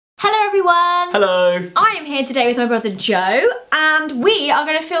Hello everyone! Hello! I am here today with my brother Joe and we are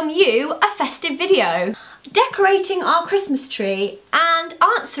going to film you a festive video. Decorating our Christmas tree and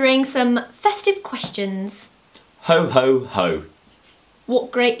answering some festive questions. Ho ho ho. What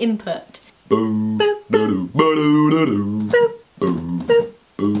great input. Boom. Boop, boop. Boop. Boop, boop, boop,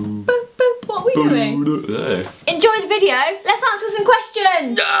 boop, boop. What are we doing? Enjoy the video. Let's answer some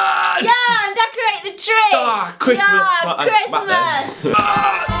questions. Yes! Yeah, and decorate the tree. Ah, Christmas. Yeah, I smacked them.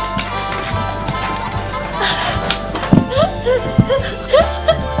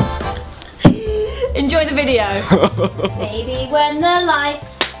 Enjoy the video. Baby, when the lights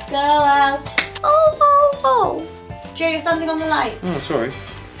go out. Oh, oh, oh. Joe, you're standing on the light. Oh, sorry.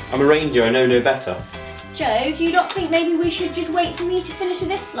 I'm a reindeer, I know no better. Joe, do you not think maybe we should just wait for me to finish with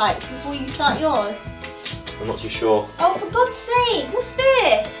this light before you start yours? I'm not too sure. Oh, for God's sake, what's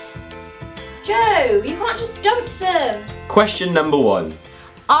this? Joe, you can't just dump them. Question number 1.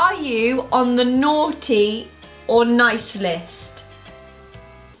 Are you on the naughty or nice list?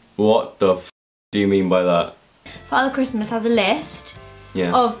 What the f do you mean by that? Father Christmas has a list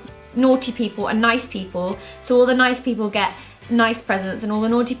Yeah. of naughty people and nice people, so all the nice people get nice presents and all the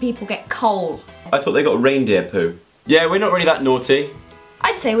naughty people get coal. I thought they got reindeer poo. Yeah, we're not really that naughty.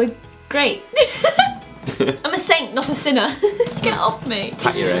 I'd say we're great. I'm a saint, not a sinner. Get off me.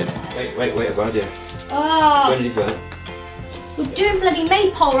 Pat your head. Wait, I've got an idea. Oh, Where did you go? we're doing bloody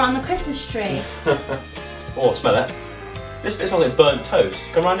maypole around the Christmas tree. Oh, smell that. This bit smells like burnt toast.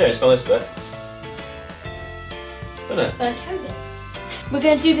 Come around here and smell this bit. Doesn't it? Burnt toast. We're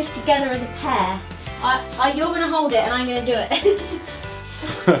going to do this together as a pair. You're going to hold it and I'm going to do it.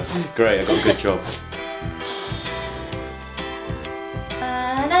 Great, I got a good job.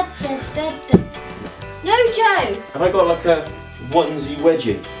 No, Joe! Have I got like a onesie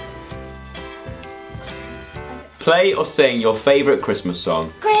wedgie? Play or sing your favourite Christmas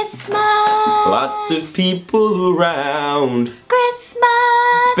song. Christmas! Lots of people around.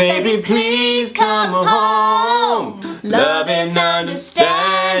 Christmas! Baby, please come home. Love and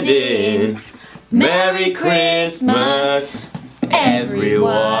understanding. Merry Christmas,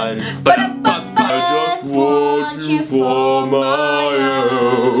 everyone. But I just want you for my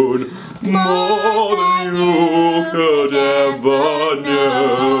own. More than you could ever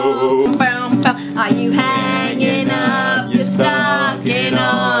know. Are you hanging up your stocking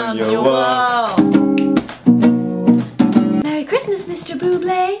on your wall? Merry Christmas, Mr.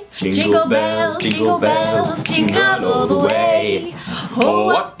 Bublé. Jingle bells, jingle bells, jingle all the way. Oh,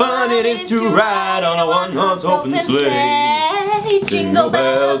 what fun it is to ride on a one-horse open sleigh. Jingle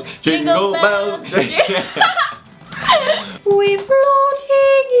bells, jingle bells. We're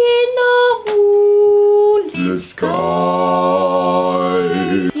floating in the moonlit sky.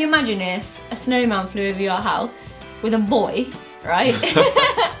 Can you imagine if a snowman flew over your house with a boy, right?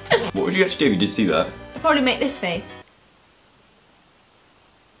 What would you actually do if you did see that? I'd probably make this face.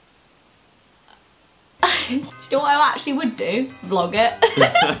 Do you know what I actually would do? Vlog it.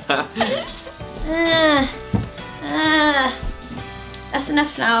 That's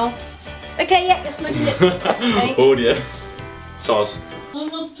enough now. Okay, yeah, that's my lip. Okay. Oh dear. Sauce. I'm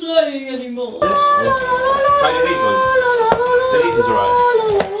not playing anymore. Try to do these ones. These ones alright.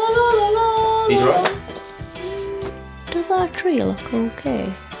 These alright? Does our tree look okay?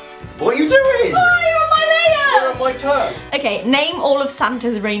 What are you doing? Oh, you're on my layer! You're on my turn. Okay, name all of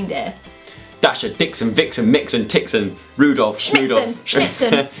Santa's reindeer. Dasher, Dixon, Vixen, Mixon, Tixon, Rudolph, Schnitzen, Schmudolph,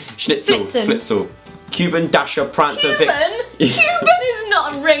 Schnitzen, Schnitzel, Flitzen. Flitzel, Cuban, Dasher, Prancer, Cuban? Vixen. Cuban is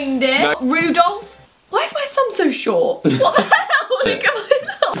not a reindeer. No. Rudolph? Why is my thumb so short? What the hell? Look at my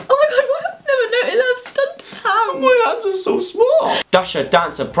thumb. Oh my god, I've never noticed I've stunted hands. My hands are so small. Dasher,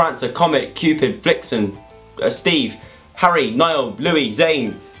 Dancer, Prancer, Comet, Cupid, Vixen, Steve, Harry, Niall, Louis,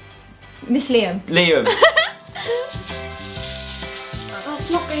 Zane, Miss Liam. Liam. That's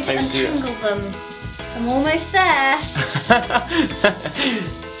not going to Thanks to you. untangle them. I'm almost there.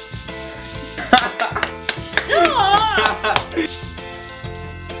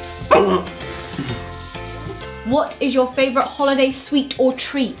 Stop! What is your favourite holiday sweet or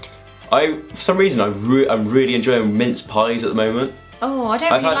treat? For some reason, I'm really enjoying mince pies at the moment. Oh, I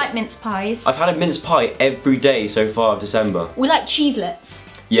don't really like mince pies. I've had a mince pie every day so far of December. We like cheeselets.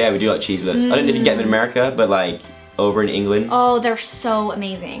 Yeah, we do like cheeselets. I don't know if you can get them in America, but like over in England. Oh, they're so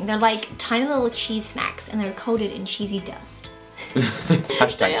amazing. They're like tiny little cheese snacks and they're coated in cheesy dust.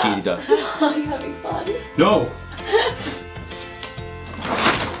 Hashtag cheesy dust. Are you having fun? No!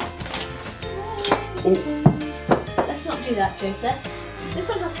 Oh. Let's not do that, Joseph. This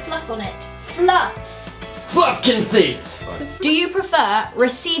one has fluff on it. Fluff! Fluffkin seats! Do you prefer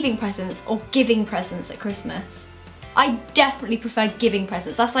receiving presents or giving presents at Christmas? I I definitely prefer giving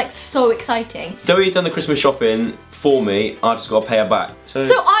presents. That's like so exciting. Zoe's done the Christmas shopping for me. I've just got to pay her back. So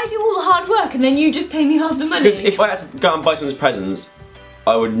I do all the hard work and then you just pay me half the money? Because if I had to go out and buy someone's presents,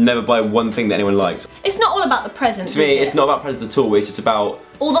 I would never buy one thing that anyone likes. It's not all about the presents, To me, is it's not about presents at all. It's just about...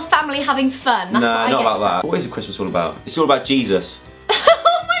 all the family having fun. That's what I not get about that. What is Christmas all about? It's all about Jesus.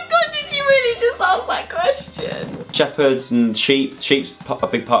 Oh my god, did you really just ask that question? Shepherds and sheep. Sheep's a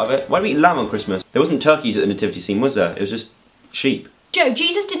big part of it. Why do we eat lamb on Christmas? There wasn't turkeys at the nativity scene, was there? It was just sheep. Joe,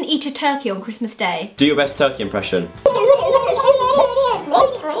 Jesus didn't eat a turkey on Christmas Day. Do your best turkey impression.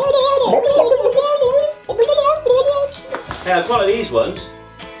 Yeah, it's one of these ones.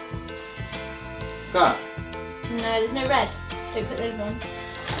 That. No, there's no red. Don't put those on.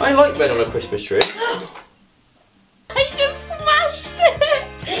 I like red on a Christmas tree. I just smashed it!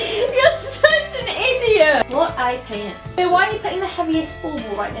 You're such an idiot! What I paint. So why are you putting the heaviest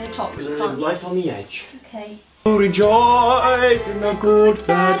bauble right near the top? Because I live life on the edge. Okay. Oh, rejoice in the good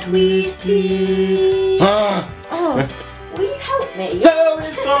that we see. Oh, will you help me? So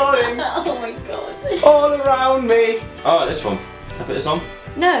is calling Oh my god. all around me. Oh, this one. Can I put this on?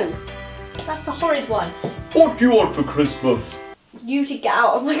 No, that's the horrid one. What do you want for Christmas? You to get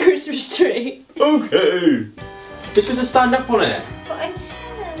out of my Christmas tree. Okay. You're supposed to stand up on it. But I'm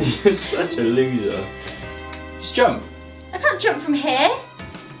scared. You're such a loser. Just jump. I can't jump from here.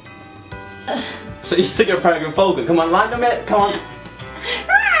 So you think you're a Peregrine Falcon. Come on, land on it. Come on.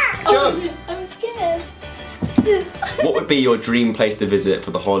 Jump. Oh, I'm scared. What would be your dream place to visit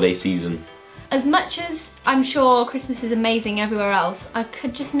for the holiday season? As much as I'm sure Christmas is amazing everywhere else, I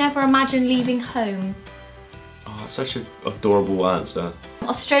could just never imagine leaving home. Oh, that's such an adorable answer.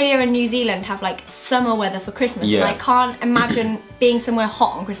 Australia and New Zealand have like summer weather for Christmas, Yeah. and I can't imagine being somewhere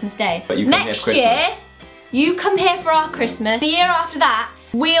hot on Christmas Day. But you come here Next for year, you come here for our Christmas. The year after that,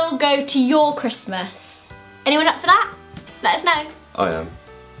 we'll go to your Christmas. Anyone up for that? Let us know. I am.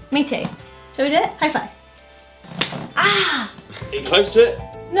 Me too. Shall we do it? High five. Ah! Are you close to it?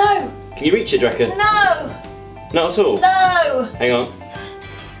 No! Can you reach it, do you reckon? No! Not at all? No! Hang on.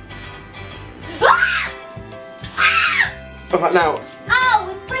 Ah! Ah! Alright, now. Ow,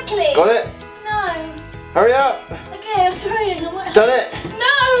 it's prickly! Got it? No. Hurry up! Okay, I'm trying. I might Done it?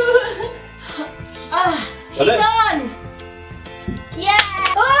 No! Ah, she's Done it? done! Yeah!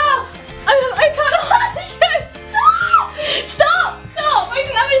 Oh! I can't hold you! Stop! Stop! Stop! I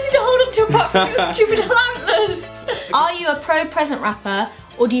didn't have anything to hold on to apart from your stupid antlers! Are you a pro present wrapper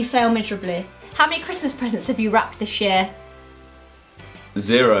or do you fail miserably? How many Christmas presents have you wrapped this year?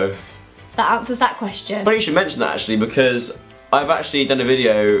 0. That answers that question. Funny you should mention that actually, because I've actually done a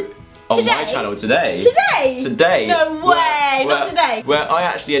video on my channel today. Today? Today. No way, not today. Where I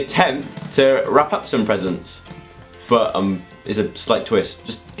actually attempt to wrap up some presents. But it's a slight twist.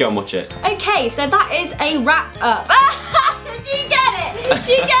 Just go and watch it. Okay, so that is a wrap up. Did you get it?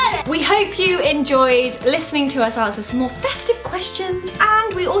 Did you get it? We hope you enjoyed listening to us answer some more festive questions,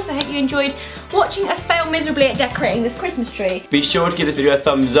 and we also hope you enjoyed watching us fail miserably at decorating this Christmas tree. Be sure to give this video a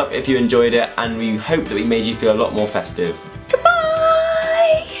thumbs up if you enjoyed it, and we hope that we made you feel a lot more festive.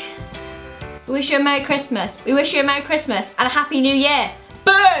 Goodbye! We wish you a Merry Christmas. We wish you a Merry Christmas and a Happy New Year.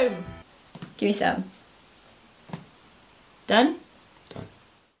 Boom! Give me some. Done? Done.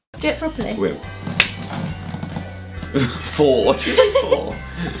 Do it properly. Wait. 4. What did you say 4? Look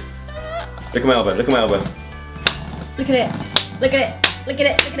at my elbow. Look at my elbow. Look at it. Look at it. Look at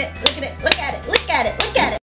it. Look at it. Look at it. Look at it. Look at it. Look at it.